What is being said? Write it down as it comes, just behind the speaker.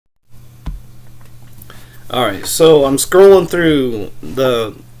Alright, so I'm scrolling through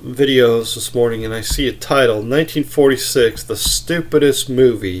the videos this morning and I see a title, 1946, the stupidest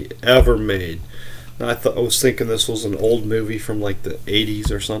movie ever made. Now, I was thinking this was an old movie from like the 80s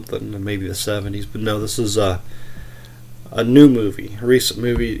or something, or maybe the 70s, but no, this is a new movie, a recent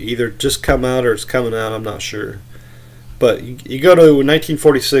movie, either just come out or it's coming out, I'm not sure. But you go to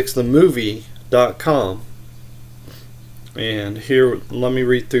 1946themovie.com, and here, let me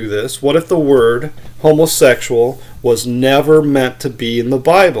read through this. What if the word homosexual was never meant to be in the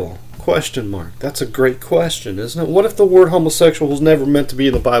Bible? Question mark. That's a great question, isn't it? What if the word homosexual was never meant to be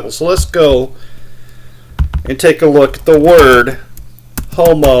in the Bible? So let's go and take a look at the word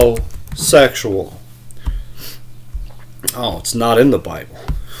homosexual. Oh, it's not in the Bible.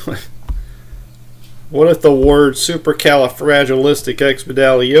 What if the word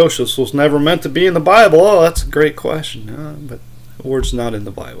supercalifragilisticexpialidocious was never meant to be in the Bible? Oh, that's a great question. But the word's not in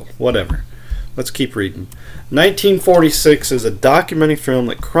the Bible. Whatever. Let's keep reading. 1946 is a documentary film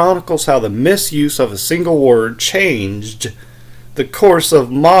that chronicles how the misuse of a single word changed the course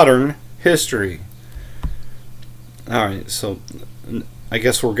of modern history. Alright, so I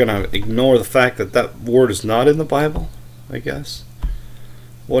guess we're going to ignore the fact that that word is not in the Bible, I guess.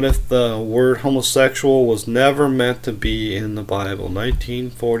 What if the word homosexual was never meant to be in the Bible?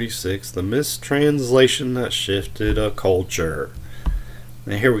 1946, the mistranslation that shifted a culture.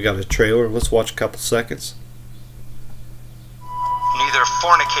 Now here we got a trailer. Let's watch a couple seconds. Neither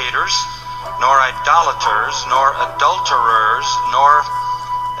fornicators, nor idolaters, nor adulterers, nor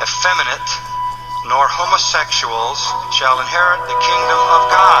effeminate, nor homosexuals shall inherit the kingdom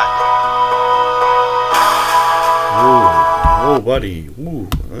of God. Ooh. Oh, buddy. Ooh,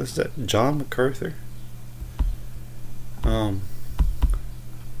 is that John MacArthur?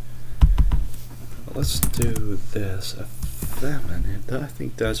 Let's do this. Effeminate. I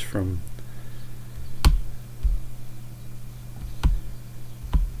think that's from...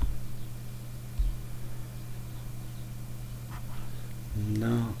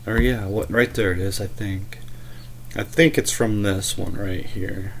 No. Or yeah, what? Right there it is, I think. I think it's from this one right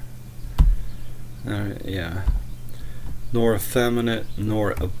here. Alright, yeah. Nor effeminate,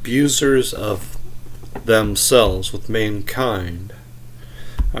 nor abusers of themselves with mankind.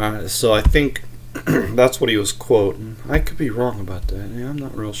 So I think that's what he was quoting. I could be wrong about that. Yeah, I'm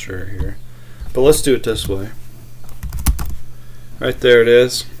not real sure here. But let's do it this way. Right there it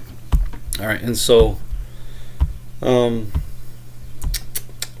is. Alright, and so I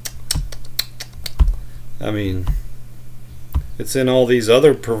mean, it's in all these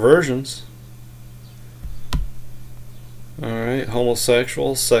other perversions. Alright,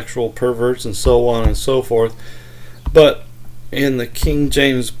 homosexuals, sexual perverts, and so on and so forth. But in the King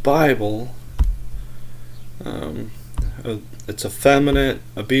James Bible, it's effeminate,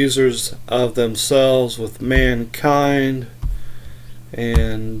 abusers of themselves with mankind,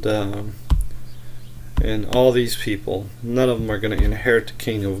 and all these people. None of them are going to inherit the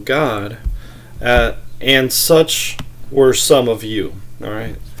kingdom of God. And such were some of you.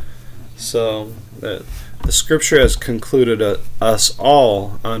 Alright, so the scripture has concluded us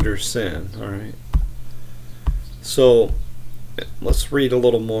all under sin. Alright, so let's read a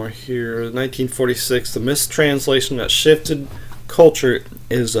little more here. 1946, the mistranslation that shifted culture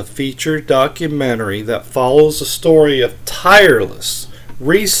is a feature documentary that follows the story of tireless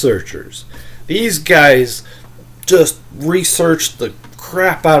researchers. These guys just researched the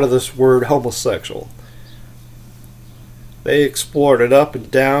crap out of this word homosexual. They explored it up and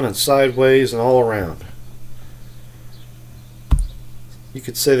down and sideways and all around. You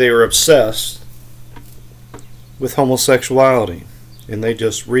could say they were obsessed with homosexuality, and they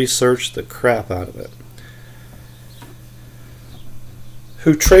just researched the crap out of it.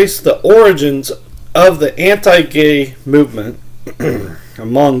 Who traced the origins of the anti-gay movement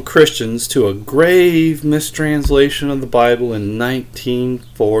among Christians to a grave mistranslation of the Bible in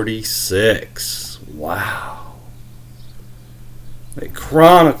 1946. Wow. It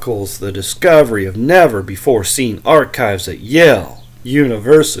chronicles the discovery of never-before-seen archives at Yale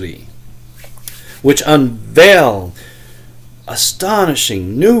University, which unveil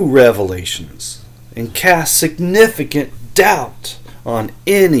astonishing new revelations and cast significant doubt on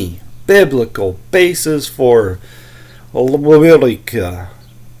any biblical basis for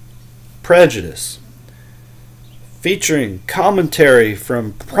prejudice, featuring commentary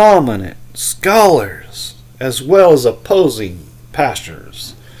from prominent scholars as well as opposing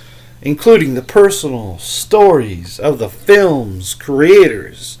pastors, including the personal stories of the film's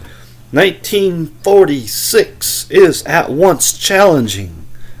creators. 1946 is at once challenging,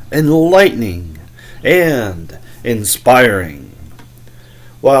 enlightening, and inspiring.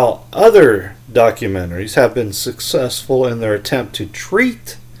 while other documentaries have been successful in their attempt to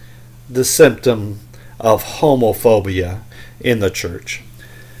treat the symptom of homophobia in the church,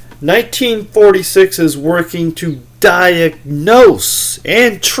 1946 is working to diagnose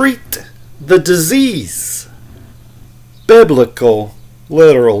and treat the disease. Biblical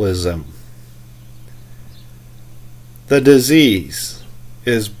literalism. The disease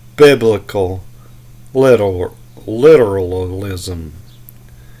is biblical literalism.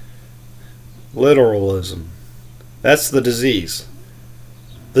 Literalism. That's the disease.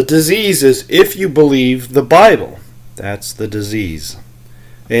 The disease is if you believe the Bible. That's the disease.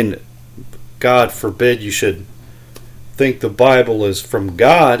 And God forbid you should think the Bible is from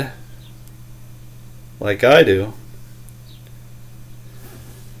God, like I do.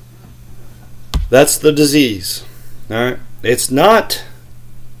 That's the disease. Alright? It's not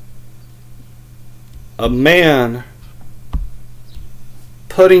a man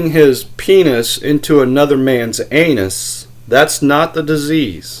putting his penis into another man's anus. That's not the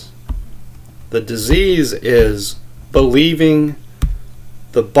disease. The disease is believing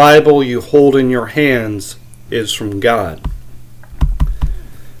the Bible you hold in your hands is from God.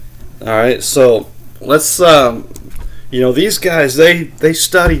 Alright, so let's, these guys, they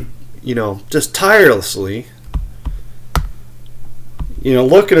study, just tirelessly,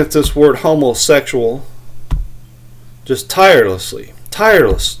 looking at this word homosexual, just tirelessly,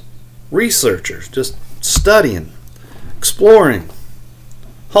 tireless researchers, just studying, exploring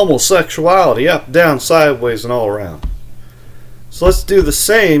homosexuality, up, down, sideways, and all around. So let's do the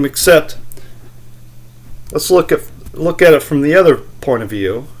same, except let's look at it from the other point of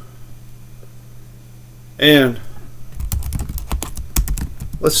view, and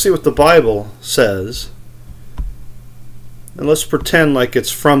let's see what the Bible says, and let's pretend like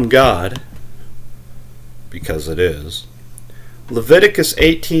it's from God, because it is. Leviticus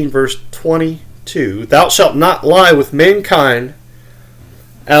 18 verse 22, thou shalt not lie with mankind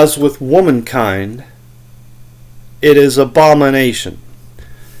as with womankind, it is abomination.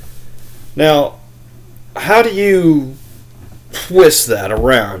 Now, how do you twist that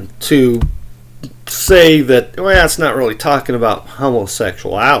around to say that, well, it's not really talking about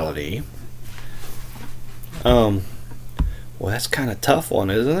homosexuality? Well, that's kind of a tough one,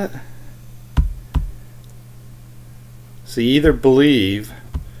 isn't it? So you either believe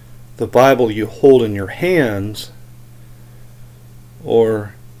the Bible you hold in your hands,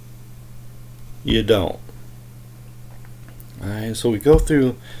 or you don't. Alright, so we go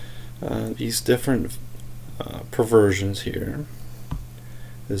through these different perversions here.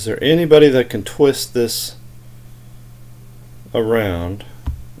 Is there anybody that can twist this around?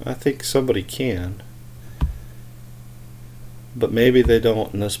 I think somebody can. But maybe they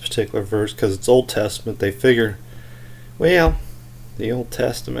don't in this particular verse because it's Old Testament. They figure, well, the Old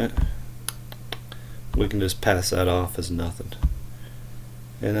Testament, we can just pass that off as nothing.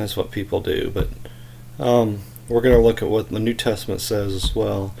 And that's what people do. But we're going to look at what the New Testament says as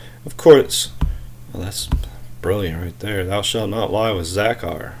well. Of course, well, that's brilliant right there. Thou shalt not lie with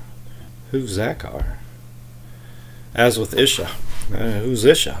Zachar. Who's Zachar? As with Isha. Who's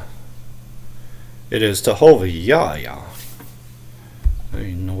Isha? It is Jehovah Yah. I don't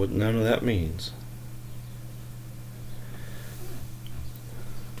even know what none of that means.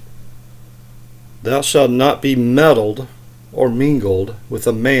 Thou shalt not be meddled or mingled with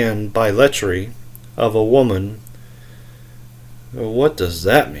a man by lechery of a woman. What does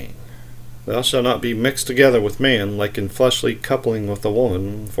that mean? Thou shalt not be mixed together with man, like in fleshly coupling with a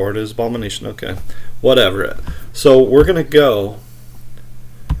woman, for it is abomination. Okay, whatever. So we're going to go,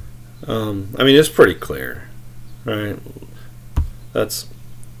 it's pretty clear, right? That's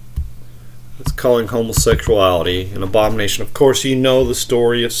calling homosexuality an abomination. Of course, you know the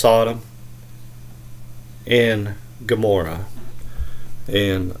story of Sodom and Gomorrah,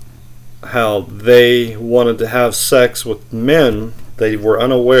 and how they wanted to have sex with men. They were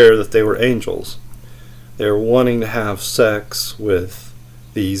unaware that they were angels. They were wanting to have sex with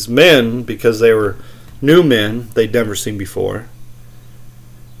these men because they were new men they'd never seen before.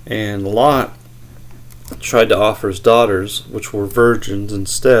 And Lot tried to offer his daughters, which were virgins,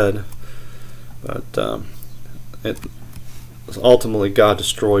 instead. But ultimately God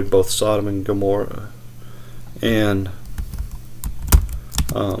destroyed both Sodom and Gomorrah. And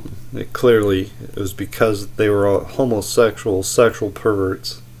it was because they were all homosexual, sexual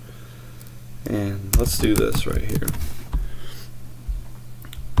perverts. And let's do this right here.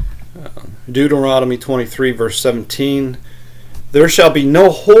 Deuteronomy 23 verse 17. There shall be no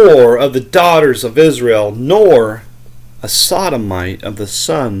whore of the daughters of Israel, nor a sodomite of the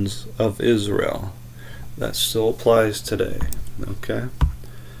sons of Israel. That still applies today. Okay.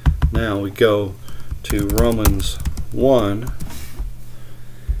 Now we go to Romans 1,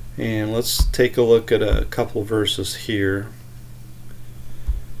 and let's take a look at a couple verses here.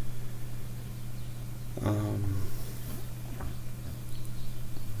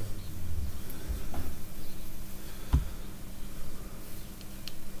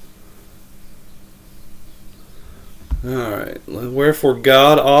 Alright, wherefore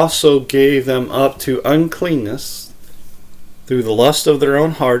God also gave them up to uncleanness through the lust of their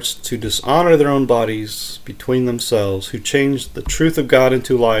own hearts, to dishonor their own bodies between themselves, who changed the truth of God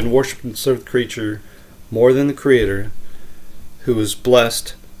into a lie, and worshipped and served the creature more than the Creator, who is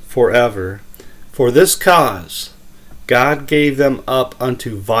blessed forever. For this cause God gave them up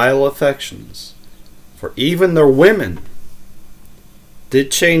unto vile affections, for even their women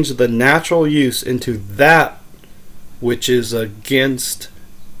did change the natural use into that which is against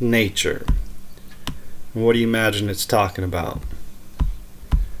nature. What do you imagine it's talking about?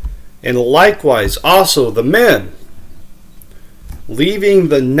 And likewise also the men, leaving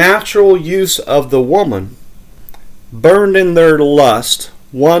the natural use of the woman, burned in their lust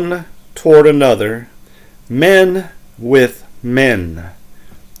one toward another, men with men,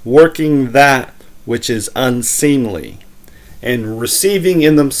 working that which is unseemly, and receiving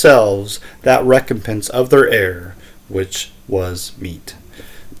in themselves that recompense of their error, which was meat.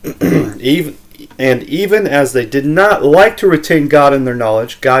 Even as they did not like to retain God in their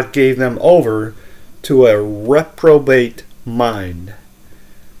knowledge, God gave them over to a reprobate mind,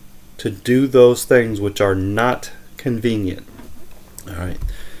 to do those things which are not convenient. All right,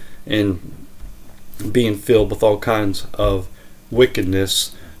 and being filled with all kinds of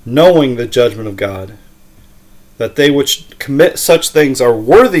wickedness, knowing the judgment of God, that they which commit such things are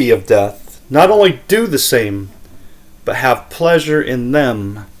worthy of death, not only do the same, but have pleasure in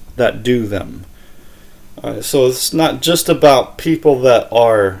them that do them. So it's not just about people that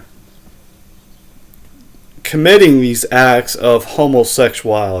are committing these acts of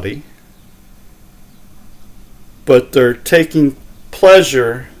homosexuality, but they're taking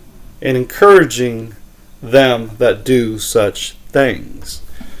pleasure in encouraging them that do such things.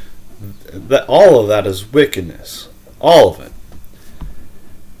 That all of that is wickedness, all of it.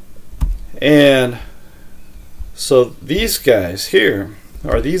 And so these guys here,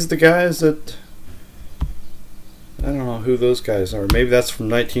 are these the guys that, I don't know who those guys are. Maybe that's from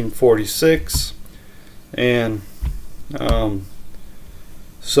 1946. And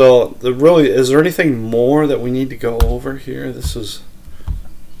so is there anything more that we need to go over here? This is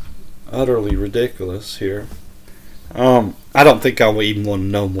utterly ridiculous here. I don't think I even want to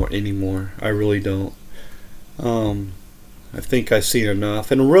know more anymore. I really don't. I think I've seen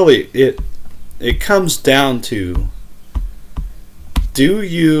enough. And really, it comes down to, do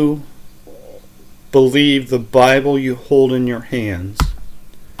you believe the Bible you hold in your hands?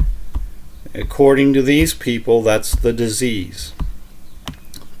 According to these people, that's the disease.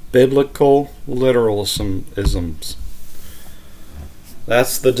 Biblical literalisms.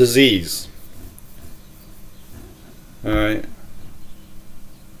 That's the disease. Alright.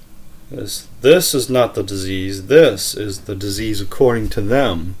 This is not the disease. This is the disease according to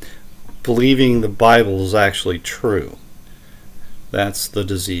them. Believing the Bible is actually true. That's the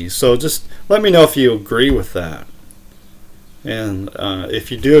disease. So just let me know if you agree with that. And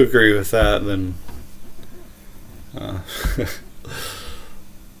if you do agree with that, then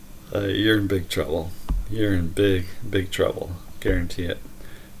you're in big trouble. You're in big, big trouble. Guarantee it.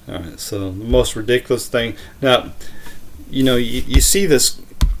 Alright, so the most ridiculous thing. Now, you know, you see this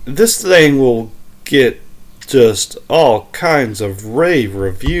thing will get just all kinds of rave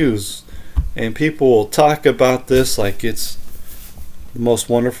reviews, and people will talk about this like it's the most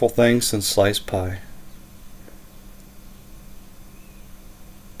wonderful thing since sliced pie.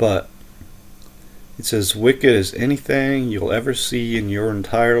 But it's as wicked as anything you'll ever see in your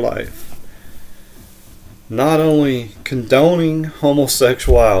entire life. Not only condoning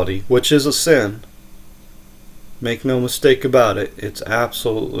homosexuality, which is a sin, make no mistake about it, it's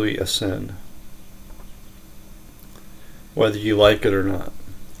absolutely a sin, whether you like it or not.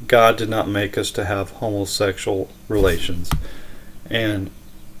 God did not make us to have homosexual relations. And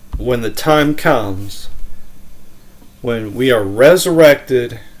when the time comes, when we are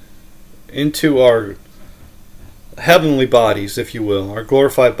resurrected into our heavenly bodies, if you will, our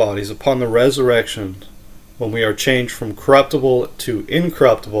glorified bodies, upon the resurrection, when we are changed from corruptible to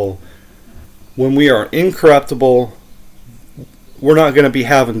incorruptible, when we are incorruptible, we're not going to be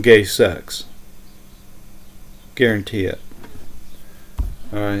having gay sex. Guarantee it.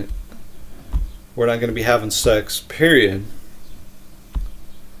 Alright? We're not going to be having sex, period.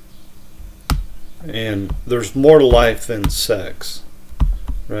 And there's more to life than sex.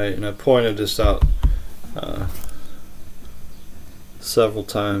 right? And I pointed this out several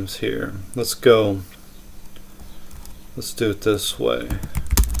times here. Let's go. Let's do it this way.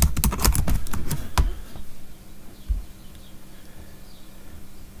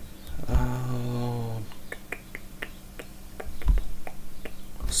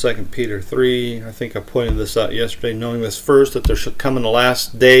 Second Peter 3, I think I pointed this out yesterday. Knowing this first, that there should come in the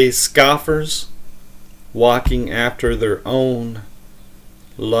last days scoffers, walking after their own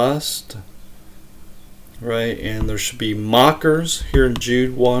lust, right? And there should be mockers here in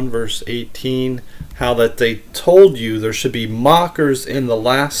Jude 1 verse 18, how that they told you there should be mockers in the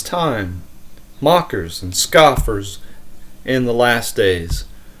last time, mockers and scoffers in the last days,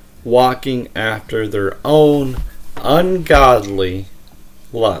 walking after their own ungodly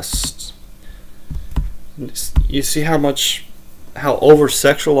lusts. You see how over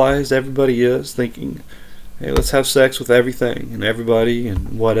sexualized everybody is, thinking, hey, let's have sex with everything and everybody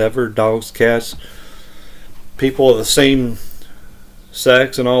and whatever, dogs, cats, people of the same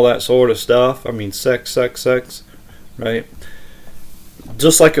sex and all that sort of stuff. I mean, sex, right?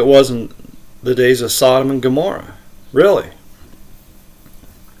 Just like it was in the days of Sodom and Gomorrah. Really?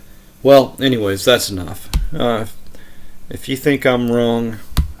 Well, anyways, that's enough. If you think I'm wrong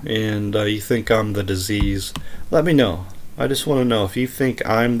and you think I'm the disease, let me know. I just want to know if you think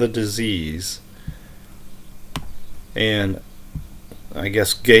I'm the disease and I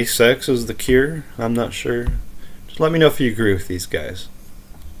guess gay sex is the cure. I'm not sure. Just let me know if you agree with these guys.